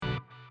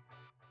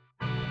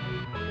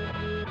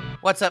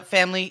What's up,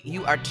 family?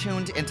 You are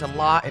tuned into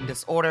Law and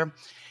Disorder,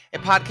 a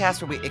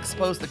podcast where we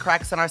expose the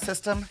cracks in our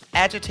system,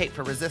 agitate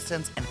for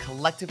resistance, and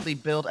collectively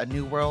build a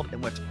new world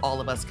in which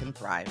all of us can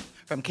thrive.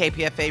 From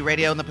KPFA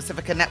Radio and the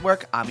Pacifica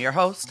Network, I'm your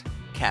host,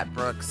 Kat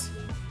Brooks.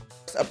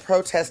 A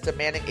protest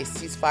demanding a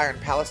ceasefire in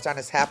Palestine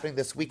is happening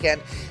this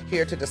weekend.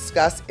 Here to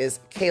discuss is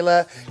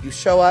Keala,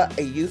 Uchoa,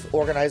 a youth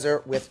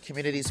organizer with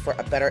Communities for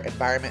a Better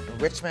Environment in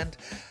Richmond.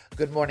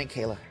 Good morning,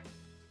 Keala.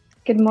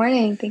 Good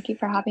morning. Thank you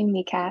for having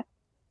me, Kat.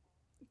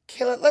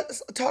 Keala,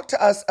 let's talk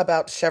to us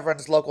about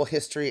Chevron's local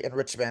history in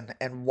Richmond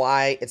and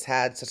why it's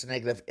had such a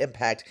negative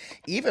impact,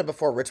 even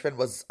before Richmond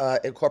was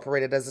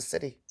incorporated as a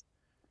city.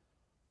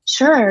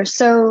 Sure.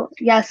 So,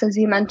 yes, as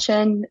you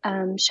mentioned,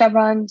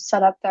 Chevron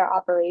set up their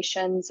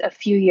operations a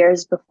few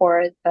years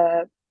before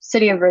the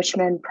city of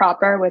Richmond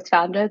proper was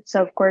founded.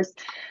 So, of course,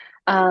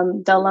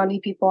 the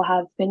Ohlone people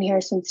have been here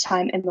since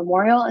time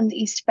immemorial in the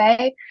East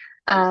Bay.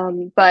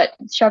 But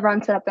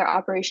Chevron set up their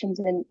operations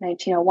in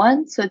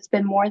 1901. So it's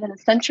been more than a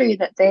century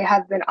that they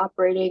have been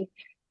operating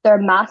their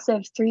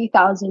massive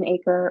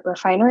 3,000-acre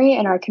refinery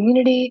in our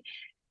community.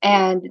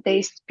 And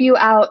they spew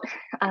out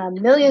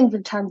millions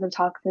of tons of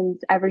toxins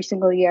every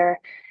single year.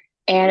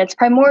 And it's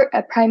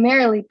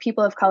primarily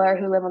people of color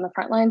who live on the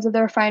front lines of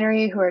the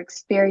refinery who are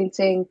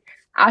experiencing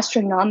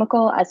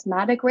astronomical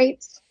asthmatic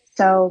rates.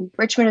 So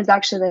Richmond is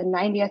actually the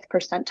 90th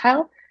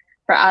percentile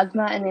for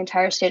asthma in the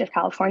entire state of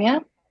California.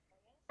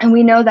 And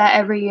we know that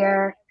every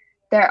year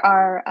there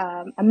are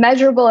a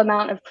measurable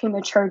amount of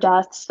premature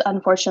deaths,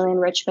 unfortunately, in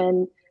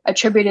Richmond,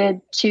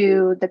 attributed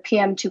to the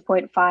PM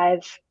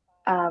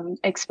 2.5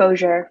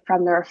 exposure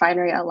from the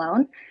refinery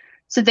alone.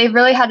 So they've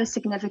really had a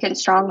significant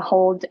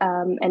stronghold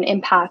and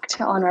impact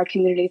on our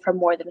community for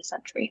more than a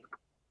century.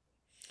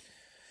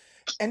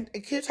 And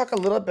can you talk a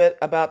little bit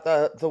about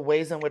the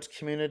ways in which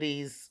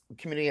community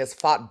has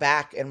fought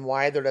back and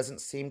why there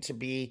doesn't seem to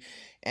be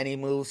any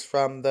moves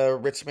from the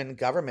Richmond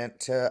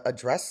government to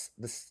address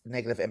this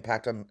negative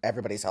impact on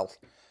everybody's health?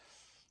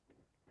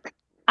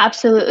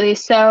 Absolutely.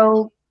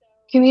 So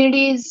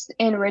communities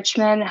in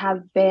Richmond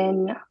have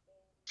been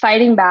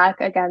fighting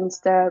back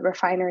against the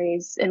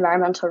refinery's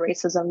environmental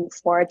racism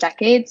for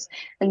decades,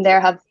 and there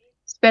have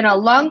been a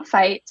long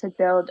fight to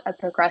build a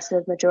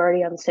progressive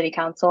majority on the city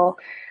council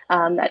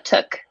that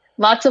took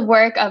lots of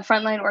work of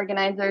frontline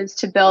organizers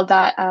to build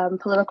that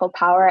political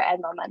power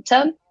and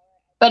momentum.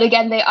 But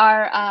again, they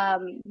are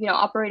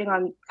operating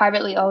on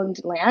privately owned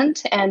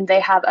land, and they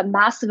have a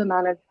massive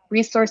amount of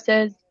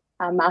resources,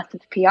 a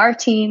massive PR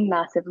team,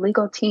 massive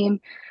legal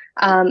team.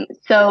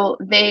 So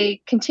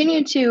they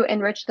continue to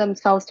enrich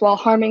themselves while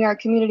harming our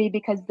community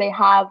because they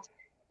have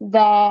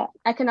the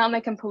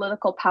economic and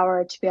political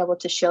power to be able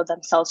to shield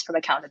themselves from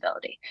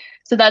accountability.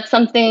 So that's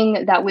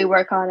something that we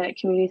work on at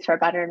Communities for a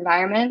Better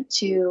Environment,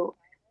 to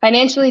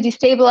financially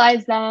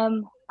destabilize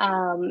them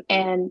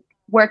and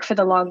work for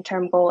the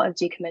long-term goal of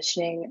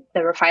decommissioning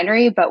the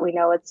refinery. But we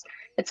know it's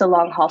a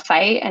long-haul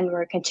fight, and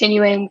we're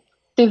continuing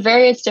through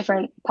various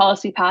different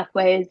policy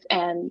pathways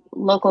and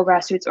local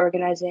grassroots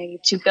organizing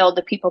to build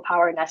the people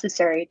power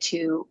necessary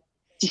to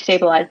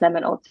destabilize them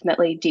and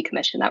ultimately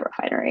decommission that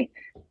refinery.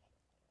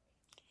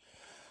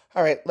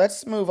 All right,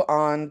 let's move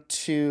on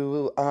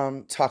to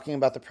talking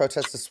about the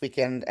protest this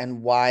weekend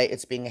and why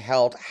it's being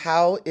held.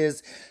 How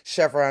is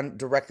Chevron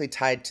directly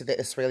tied to the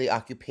Israeli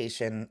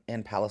occupation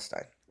in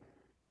Palestine?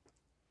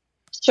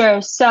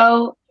 Sure.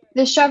 So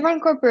the Chevron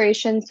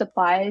Corporation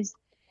supplies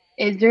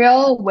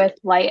Israel with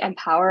light and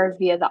power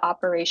via the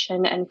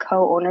operation and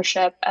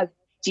co-ownership of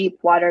deep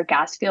water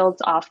gas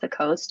fields off the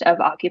coast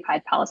of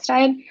occupied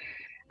Palestine.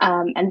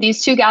 And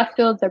these two gas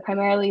fields are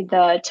primarily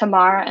the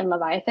Tamar and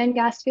Leviathan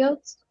gas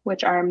fields,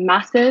 which are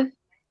massive.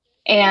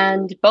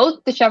 And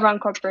both the Chevron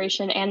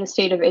Corporation and the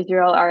State of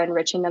Israel are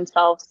enriching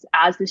themselves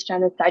as this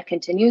genocide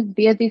continues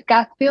via these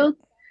gas fields,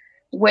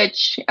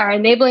 which are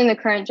enabling the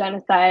current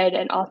genocide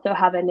and also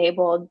have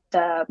enabled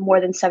the more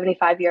than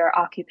 75-year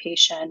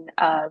occupation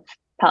of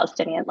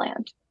Palestinian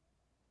land.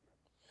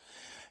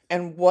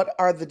 And what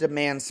are the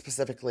demands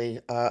specifically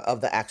of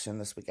the action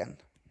this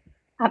weekend?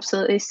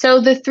 Absolutely.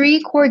 So the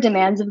three core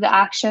demands of the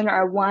action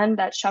are: one,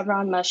 that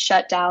Chevron must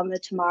shut down the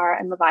Tamar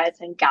and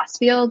Leviathan gas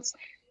fields;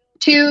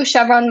 two,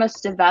 Chevron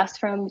must divest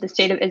from the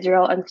State of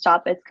Israel and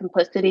stop its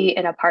complicity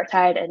in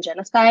apartheid and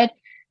genocide;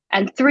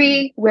 and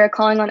three, we're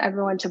calling on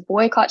everyone to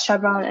boycott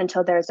Chevron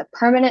until there's a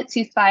permanent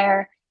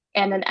ceasefire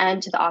and an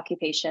end to the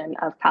occupation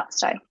of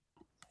Palestine.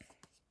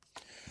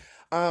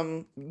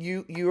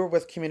 You are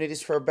with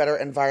Communities for a Better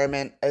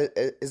Environment.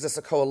 Is this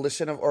a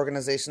coalition of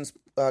organizations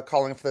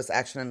calling for this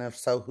action? And if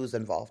so, who's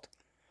involved?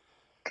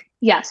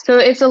 Yes, so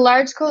it's a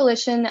large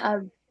coalition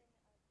of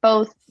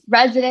both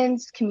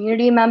residents,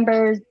 community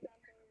members,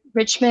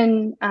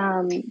 Richmond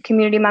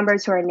community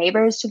members who are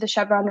neighbors to the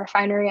Chevron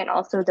refinery, and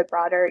also the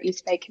broader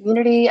East Bay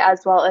community,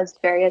 as well as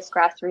various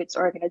grassroots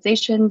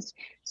organizations.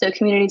 So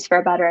Communities for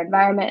a Better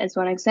Environment is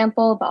one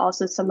example, but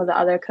also some of the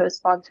other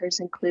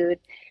co-sponsors include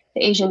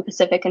the Asian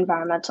Pacific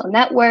Environmental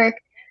Network,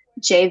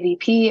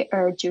 JVP,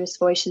 or Jewish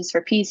Voices for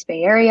Peace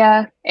Bay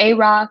Area,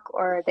 AROC,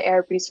 or the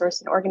Arab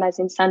Resource and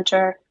Organizing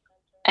Center,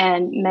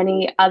 and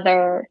many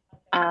other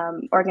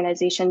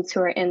organizations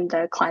who are in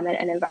the climate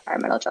and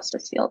environmental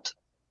justice field.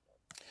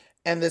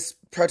 And this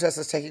protest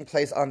is taking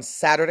place on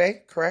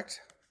Saturday,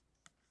 correct?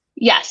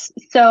 Yes.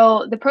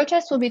 So the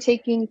protest will be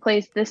taking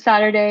place this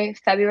Saturday,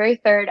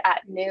 February 3rd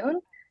at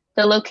noon.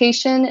 The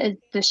location is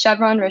the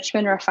Chevron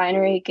Richmond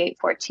Refinery, Gate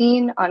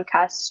 14 on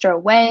Castro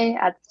Way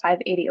at the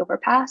 580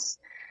 overpass.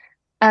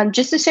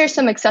 Just to share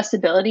some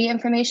accessibility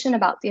information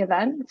about the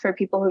event for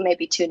people who may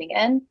be tuning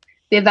in,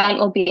 the event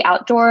will be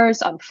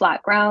outdoors on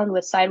flat ground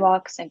with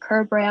sidewalks and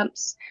curb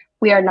ramps.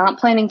 We are not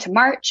planning to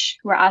march.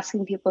 We're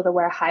asking people to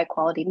wear high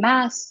quality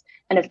masks,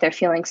 and if they're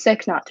feeling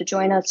sick, not to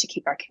join us to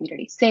keep our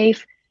community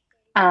safe.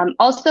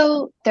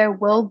 Also, there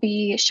will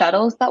be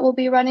shuttles that will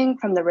be running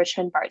from the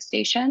Richmond BART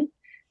station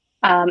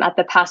at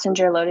the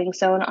passenger loading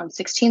zone on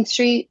 16th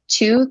Street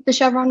to the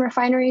Chevron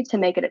Refinery to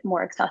make it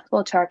more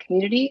accessible to our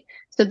community.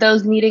 So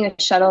those needing a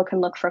shuttle can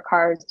look for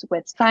cars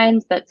with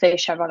signs that say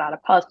Chevron out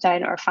of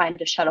Palestine or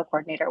find a shuttle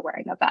coordinator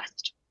wearing a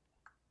vest.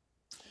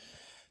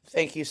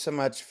 Thank you so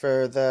much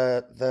for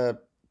the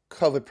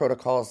COVID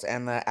protocols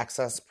and the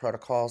access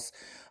protocols.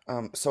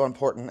 So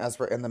important as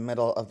we're in the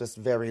middle of this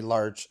very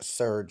large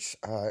surge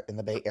in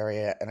the Bay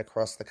Area and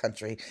across the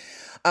country.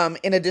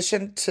 In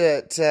addition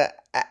to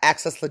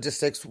access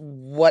logistics,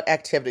 what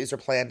activities are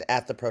planned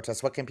at the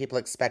protest? What can people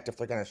expect if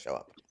they're going to show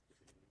up?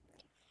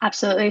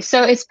 Absolutely.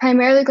 So it's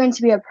primarily going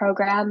to be a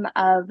program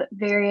of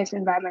various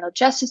environmental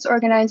justice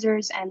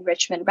organizers and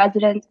Richmond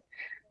residents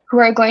who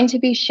are going to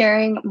be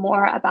sharing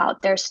more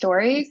about their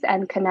stories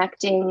and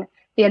connecting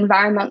the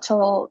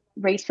environmental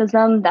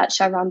racism that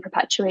Chevron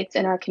perpetuates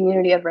in our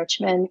community of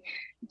Richmond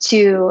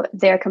to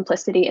their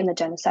complicity in the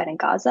genocide in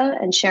Gaza,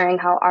 and sharing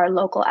how our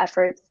local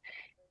efforts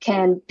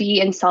can be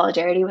in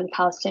solidarity with the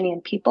Palestinian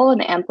people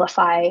and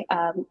amplify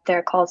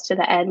their calls to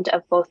the end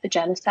of both the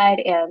genocide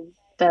and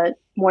the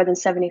more than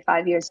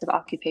 75 years of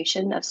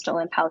occupation of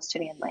stolen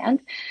Palestinian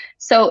land.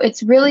 So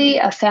it's really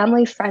a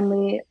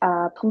family-friendly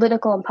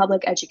political and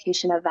public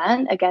education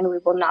event. Again, we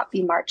will not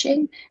be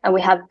marching, and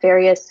we have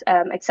various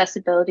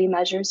accessibility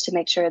measures to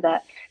make sure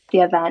that the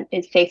event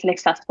is safe and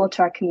accessible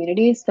to our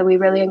communities. So we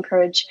really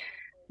encourage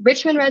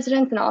Richmond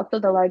residents and also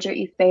the larger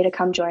East Bay to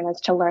come join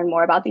us to learn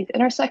more about these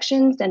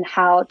intersections and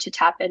how to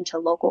tap into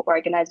local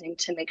organizing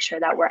to make sure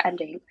that we're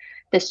ending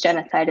this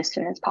genocide as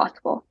soon as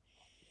possible.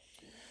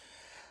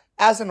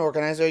 As an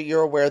organizer,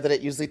 you're aware that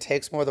it usually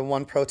takes more than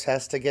one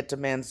protest to get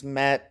demands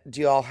met. Do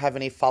you all have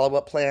any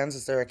follow-up plans?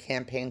 Is there a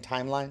campaign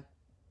timeline?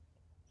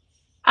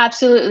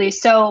 Absolutely.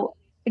 So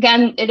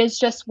again, it is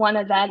just one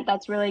event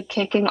that's really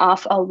kicking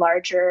off a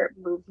larger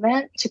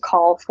movement to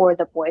call for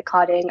the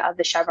boycotting of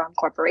the Chevron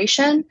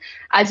Corporation.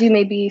 As you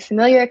may be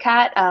familiar,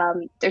 Kat,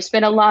 there's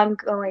been a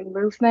long-going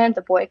movement,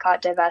 the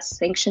Boycott, Divest,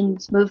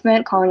 Sanctions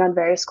movement, calling on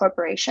various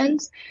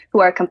corporations who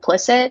are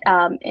complicit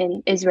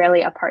in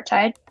Israeli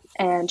apartheid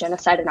and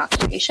genocide and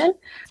occupation.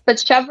 But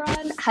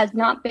Chevron has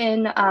not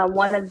been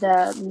one of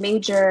the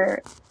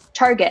major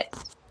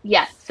targets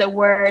yet. So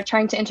we're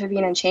trying to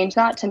intervene and change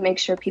that to make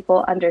sure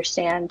people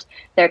understand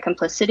their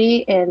complicity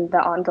in the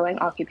ongoing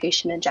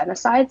occupation and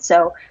genocide.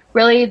 So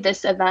really,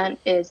 this event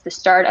is the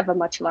start of a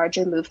much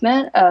larger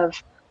movement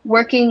of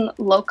working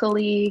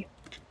locally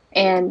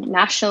and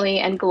nationally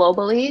and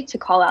globally to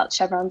call out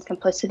Chevron's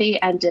complicity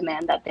and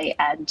demand that they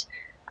end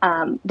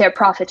their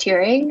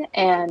profiteering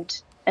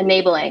and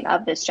enabling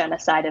of this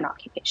genocide and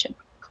occupation.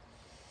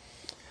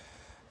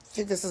 I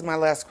think this is my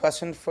last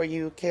question for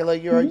you,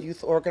 Keala. You're a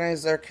youth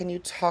organizer. Can you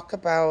talk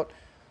about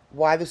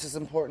why this is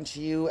important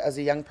to you as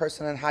a young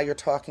person and how you're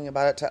talking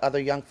about it to other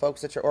young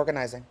folks that you're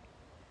organizing?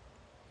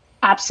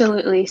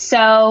 Absolutely.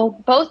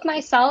 So both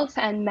myself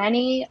and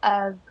many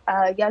of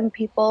young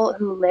people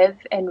who live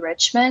in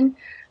Richmond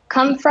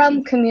come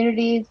from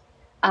communities,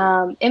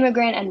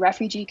 immigrant and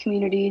refugee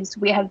communities.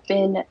 We have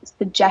been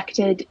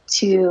subjected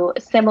to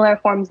similar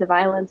forms of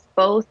violence,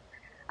 both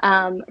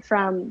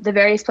from the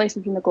various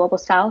places in the global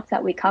South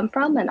that we come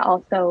from, and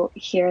also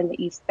here in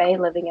the East Bay,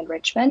 living in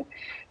Richmond.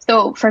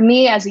 So for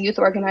me as a youth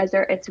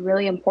organizer, it's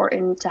really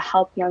important to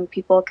help young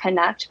people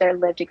connect their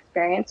lived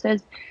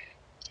experiences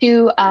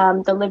to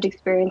the lived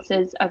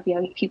experiences of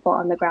young people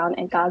on the ground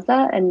in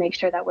Gaza and make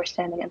sure that we're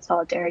standing in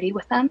solidarity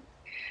with them.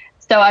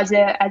 So as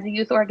a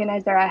youth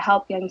organizer, I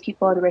help young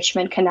people in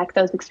Richmond connect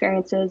those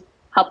experiences,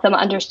 help them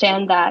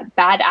understand that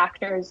bad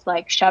actors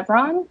like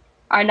Chevron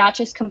are not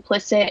just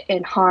complicit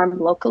in harm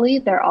locally,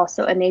 they're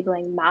also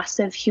enabling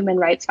massive human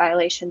rights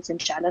violations and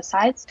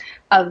genocides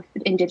of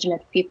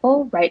Indigenous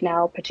people right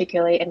now,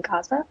 particularly in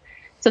Gaza.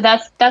 So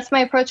that's my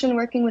approach in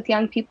working with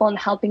young people and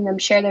helping them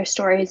share their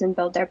stories and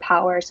build their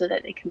power so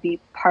that they can be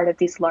part of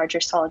these larger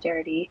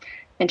solidarity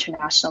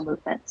international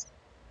movements.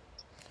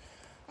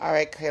 All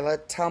right, Keala,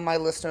 tell my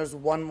listeners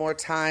one more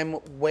time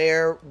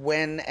where,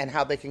 when, and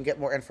how they can get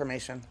more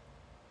information.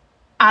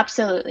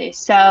 Absolutely.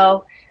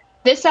 So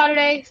this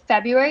Saturday,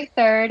 February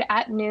 3rd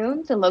at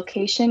noon, the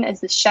location is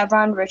the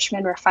Chevron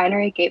Richmond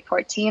Refinery, Gate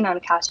 14 on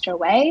Castro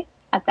Way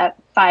at that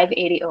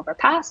 580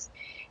 overpass.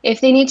 If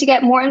they need to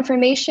get more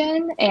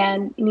information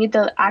and need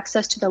the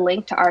access to the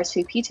link to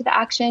RSVP to the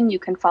action, you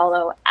can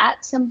follow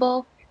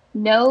 @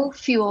 no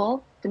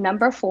fuel, the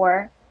number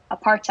 4,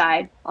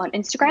 apartheid on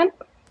Instagram.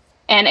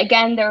 And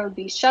again, there will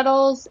be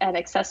shuttles and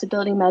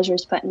accessibility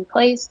measures put in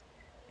place.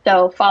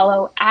 So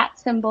follow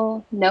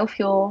 @ no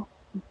fuel,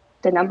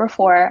 the number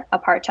 4,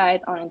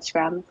 apartheid on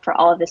Instagram for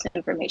all of this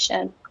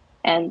information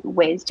and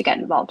ways to get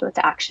involved with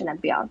the action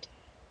and beyond.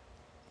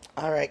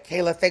 All right,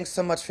 Keala, thanks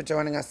so much for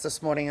joining us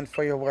this morning and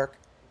for your work.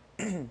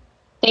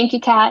 Thank you,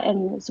 Kat,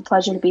 and it's a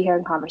pleasure to be here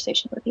in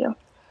conversation with you.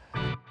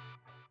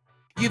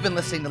 You've been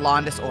listening to Law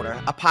and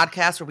Disorder, a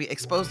podcast where we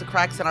expose the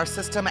cracks in our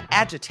system,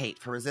 agitate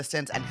for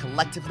resistance, and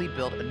collectively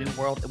build a new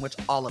world in which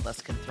all of us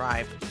can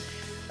thrive.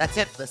 That's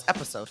it for this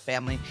episode,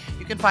 family.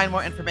 You can find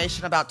more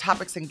information about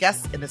topics and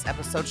guests in this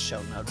episode's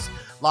show notes.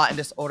 Law and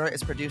Disorder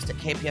is produced at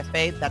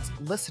KPFA, that's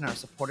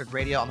listener-supported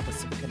radio on the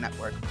Pacifica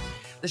Network.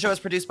 The show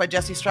is produced by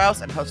Jesse Strauss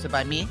and hosted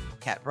by me,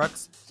 Kat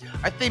Brooks.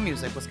 Our theme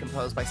music was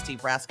composed by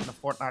Steve Raskin of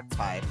Fort Knox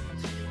 5.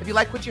 If you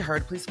like what you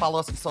heard, please follow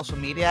us on social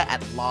media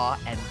at Law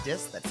and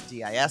Dis, that's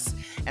DIS,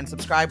 and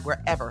subscribe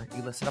wherever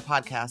you listen to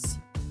podcasts.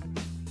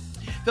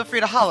 Feel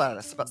free to holler at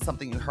us about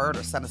something you heard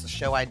or send us a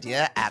show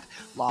idea at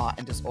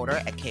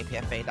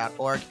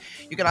lawanddisorder@kpfa.org.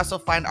 You can also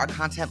find our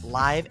content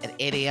live at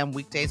 8 a.m.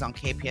 weekdays on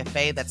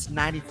KPFA. That's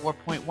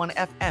 94.1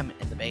 FM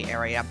in the Bay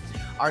Area.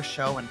 Our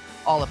show and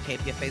all of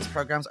KPFA's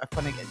programs are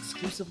funded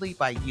exclusively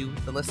by you,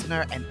 the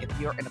listener. And if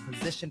you're in a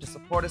position to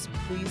support us,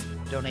 please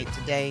donate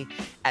today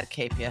at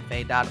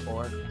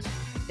kpfa.org.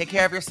 Take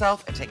care of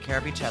yourself and take care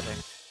of each other.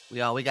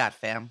 We all we got,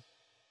 fam.